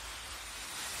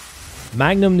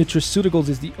Magnum Nutraceuticals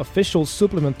is the official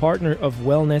supplement partner of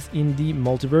Wellness in the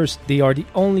Multiverse. They are the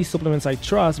only supplements I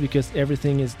trust because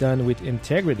everything is done with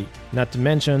integrity. Not to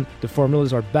mention, the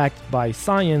formulas are backed by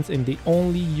science and they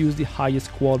only use the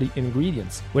highest quality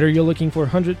ingredients. Whether you're looking for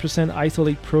 100%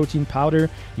 isolate protein powder,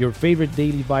 your favorite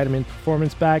daily vitamin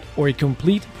performance pack, or a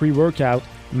complete pre-workout,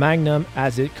 Magnum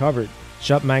has it covered.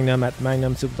 Shop Magnum at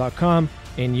magnumsoup.com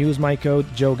and use my code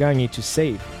JOGANGI to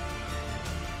save.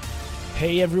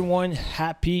 Hey everyone,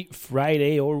 happy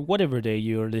Friday or whatever day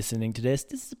you're listening to this.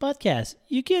 This is a podcast.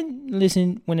 You can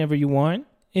listen whenever you want.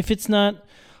 If it's not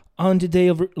on the day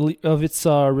of its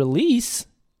release,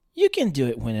 you can do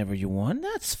it whenever you want.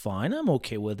 That's fine. I'm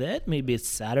okay with it. Maybe it's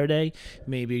Saturday.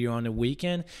 Maybe you're on a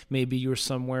weekend. Maybe you're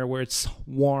somewhere where it's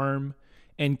warm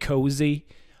and cozy,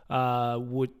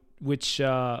 which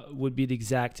would be the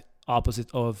exact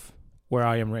opposite of where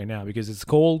I am right now because it's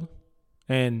cold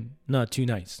and not too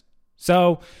nice.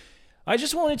 So I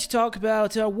just wanted to talk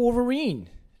about Wolverine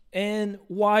and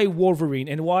why Wolverine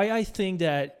and why I think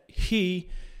that he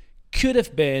could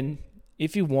have been,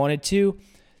 if he wanted to,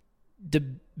 the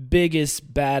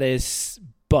biggest, baddest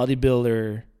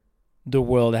bodybuilder the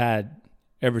world had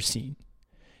ever seen.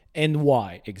 And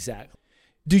why exactly?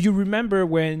 Do you remember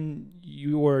when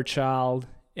you were a child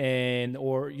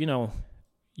or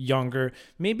younger?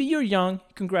 Maybe you're young.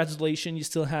 Congratulations, you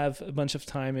still have a bunch of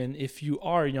time. And if you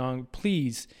are young,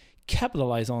 please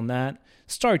capitalize on that.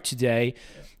 Start today.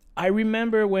 I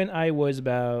remember when I was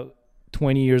about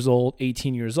 20 years old,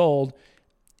 18 years old,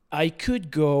 I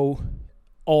could go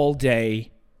all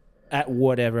day at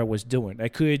whatever I was doing. I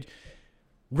could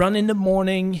run in the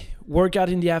morning, work out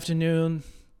in the afternoon,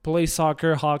 play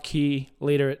soccer, hockey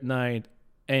later at night.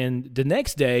 And the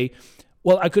next day,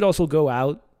 I could also go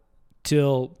out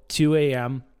till 2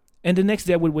 a.m. And the next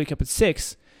day I would wake up at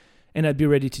 6 and I'd be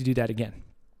ready to do that again.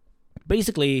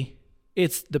 Basically,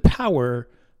 it's the power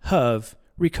of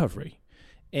recovery.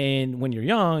 And when you're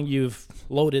young, you've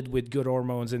loaded with good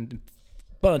hormones and a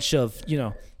bunch of,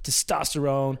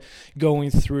 testosterone going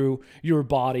through your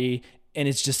body. And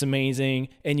it's just amazing.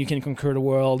 And you can conquer the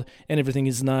world and everything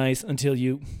is nice until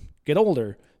you get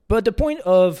older. But the point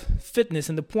of fitness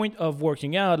and the point of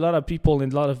working out, a lot of people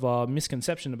and a lot of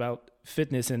misconception about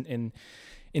fitness and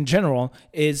in general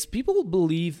is people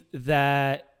believe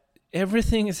that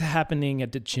everything is happening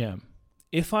at the gym.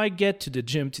 If I get to the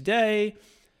gym today,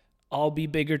 I'll be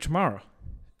bigger tomorrow.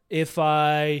 If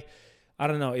I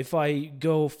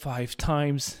go 5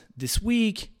 times this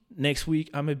week, next week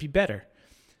I'm going to be better.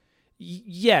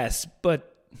 Yes,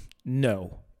 but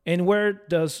no. And where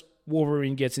does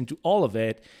Wolverine gets into all of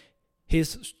it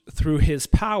through his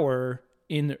power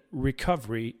in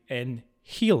recovery and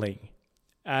healing.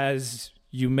 As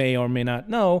you may or may not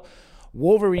know,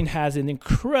 Wolverine has an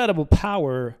incredible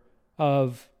power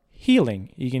of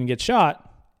healing. He can get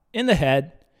shot in the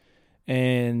head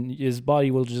and his body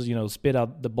will just, spit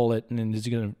out the bullet and then it's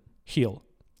going to heal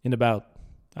in about,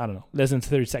 less than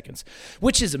 30 seconds,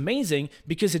 which is amazing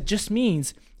because it just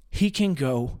means he can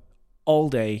go all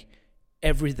day,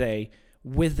 every day,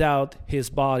 without his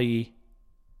body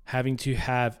having to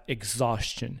have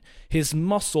exhaustion. His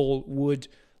muscle would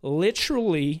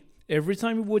literally, every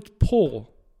time he would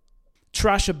pull,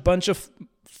 trash a bunch of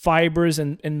fibers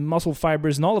and muscle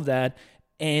fibers and all of that,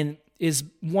 and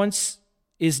once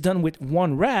is done with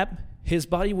one rep, his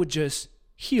body would just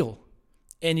heal.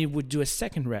 And he would do a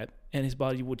second rep, and his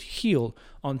body would heal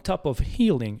on top of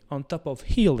healing, on top of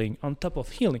healing, on top of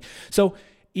healing. So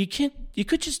you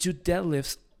could just do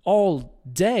deadlifts all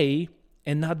day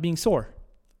and not being sore,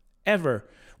 ever.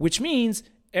 Which means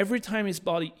every time his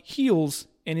body heals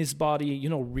and his body,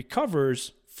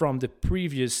 recovers from the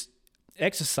previous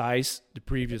exercise, the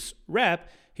previous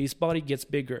rep, his body gets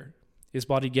bigger. His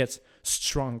body gets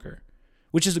stronger,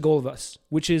 which is the goal of us,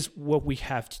 which is what we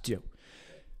have to do.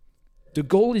 The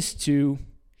goal is to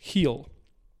heal.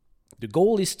 The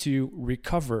goal is to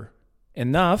recover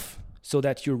enough so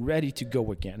that you're ready to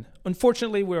go again.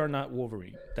 Unfortunately, we are not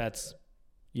Wolverine.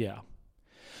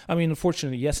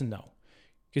 Unfortunately, yes and no.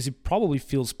 Because he probably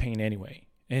feels pain anyway.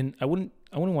 And I wouldn't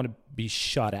want to be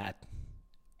shot at.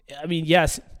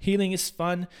 Yes, healing is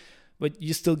fun, but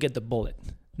you still get the bullet.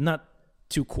 Not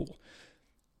too cool.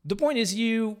 The point is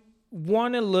you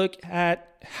want to look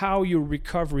at how your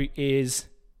recovery is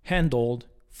handled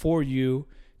for you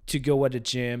to go at the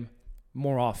gym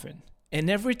more often. And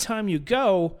every time you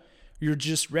go, you're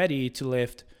just ready to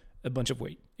lift a bunch of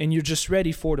weight. And you're just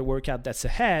ready for the workout that's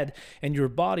ahead. And your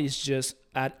body is just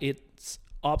at its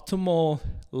optimal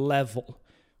level.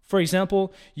 For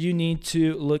example, you need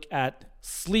to look at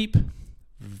sleep.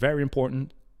 Very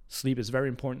important. Sleep is very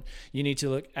important. You need to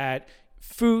look at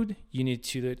food, you need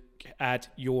to look at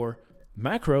your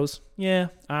macros. Yeah,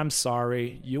 I'm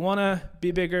sorry. You want to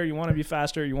be bigger, you want to be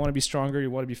faster, you want to be stronger,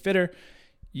 you want to be fitter,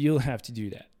 you'll have to do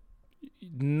that.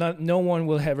 No one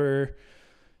will ever.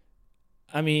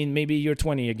 I mean, maybe you're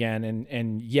 20 again,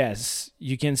 and yes,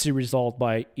 you can see result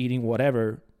by eating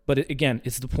whatever. But again,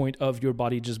 it's the point of your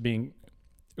body just being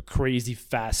crazy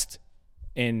fast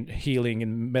and healing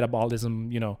and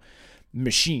metabolism,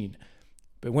 machine.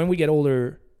 But when we get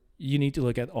older, you need to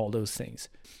look at all those things.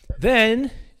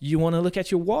 Then you want to look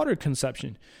at your water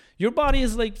consumption. Your body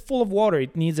is like full of water.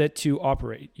 It needs it to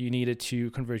operate. You need it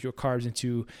to convert your carbs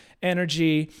into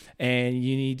energy, and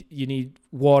you need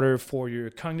water for your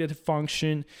cognitive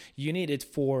function. You need it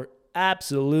for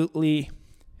absolutely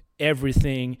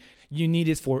everything. You need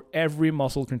it for every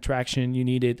muscle contraction. You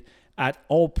need it at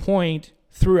all point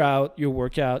throughout your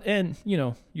workout and,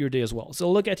 your day as well.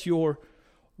 So look at your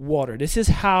water. This is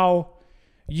how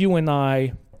you and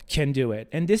I can do it.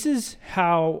 And this is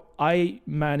how I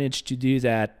manage to do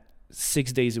that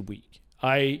 6 days a week.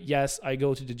 I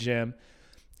go to the gym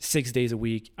 6 days a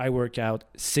week. I work out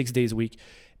 6 days a week.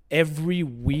 Every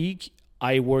week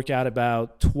I work out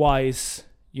about twice,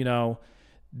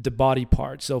 the body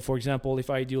part. So for example, if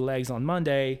I do legs on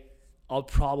Monday, I'll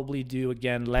probably do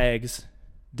again legs,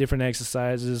 different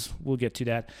exercises. We'll get to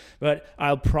that. But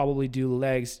I'll probably do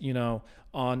legs,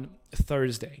 on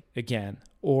Thursday again,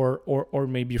 or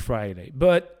maybe Friday.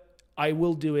 But I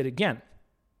will do it again.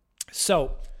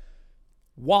 So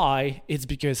why? It's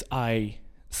because I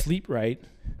sleep right,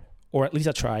 or at least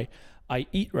I try. I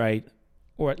eat right,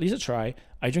 or at least I try.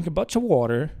 I drink a bunch of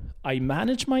water. I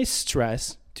manage my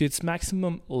stress to its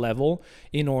maximum level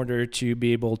in order to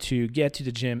be able to get to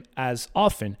the gym as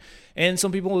often. And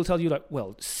some people will tell you like,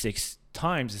 well, 6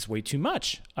 times is way too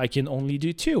much. I can only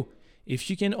do 2. If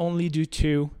you can only do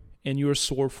 2 and you're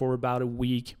sore for about a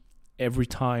week every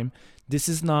time, this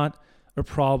is not a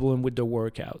problem with the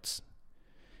workouts.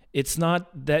 It's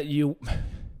not that you...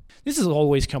 This is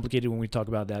always complicated when we talk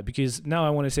about that, because now I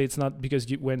want to say it's not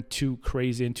because you went too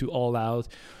crazy and too all out.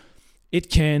 It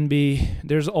can be.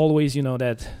 There's always,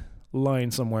 that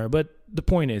line somewhere. But the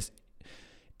point is,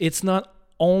 it's not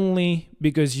only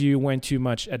because you went too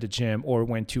much at the gym or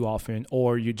went too often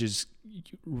or you just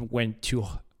went too,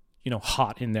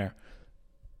 hot in there.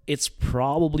 It's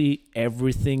probably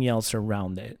everything else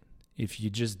around it. If you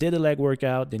just did a leg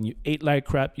workout, then you ate like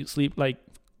crap, you sleep like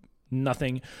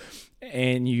nothing,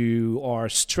 and you are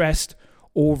stressed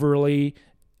overly,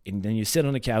 and then you sit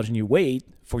on the couch and you wait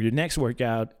for your next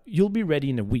workout, you'll be ready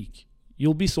in a week.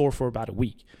 You'll be sore for about a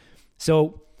week.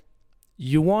 So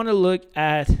you want to look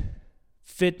at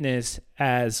fitness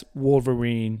as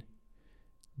Wolverine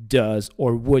does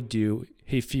or would do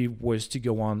if he was to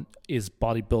go on his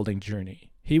bodybuilding journey.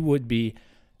 He would be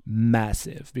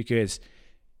massive because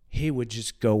he would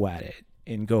just go at it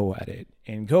and go at it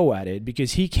and go at it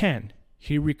because he can.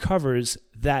 He recovers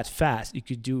that fast. He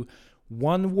could do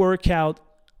one workout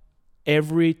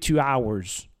every 2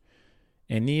 hours.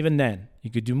 And even then, he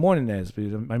could do more than this. But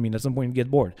at some point, you get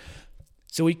bored.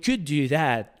 So he could do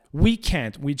that. We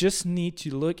can't. We just need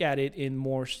to look at it in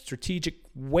more strategic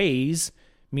ways,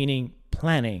 meaning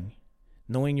planning,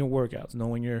 knowing your workouts,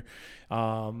 knowing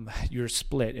your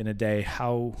split in a day,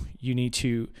 how you need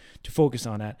to focus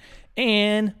on that,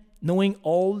 and knowing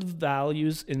all the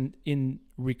values in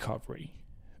recovery.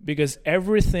 Because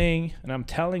everything, and I'm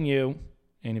telling you,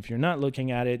 and if you're not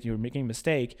looking at it, you're making a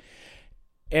mistake,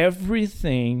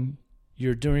 everything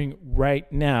you're doing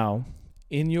right now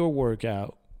in your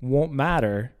workout won't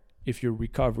matter if your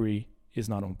recovery is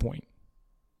not on point.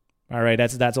 All right,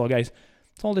 that's all, guys.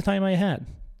 That's all the time I had.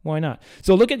 Why not?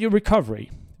 So look at your recovery.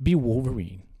 Be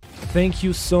Wolverine. Thank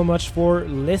you so much for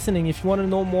listening. If you want to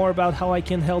know more about how I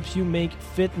can help you make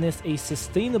fitness a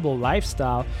sustainable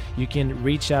lifestyle, you can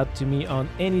reach out to me on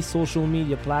any social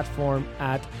media platform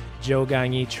at Joe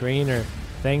Gagne Trainer.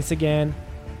 Thanks again.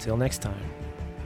 Until next time.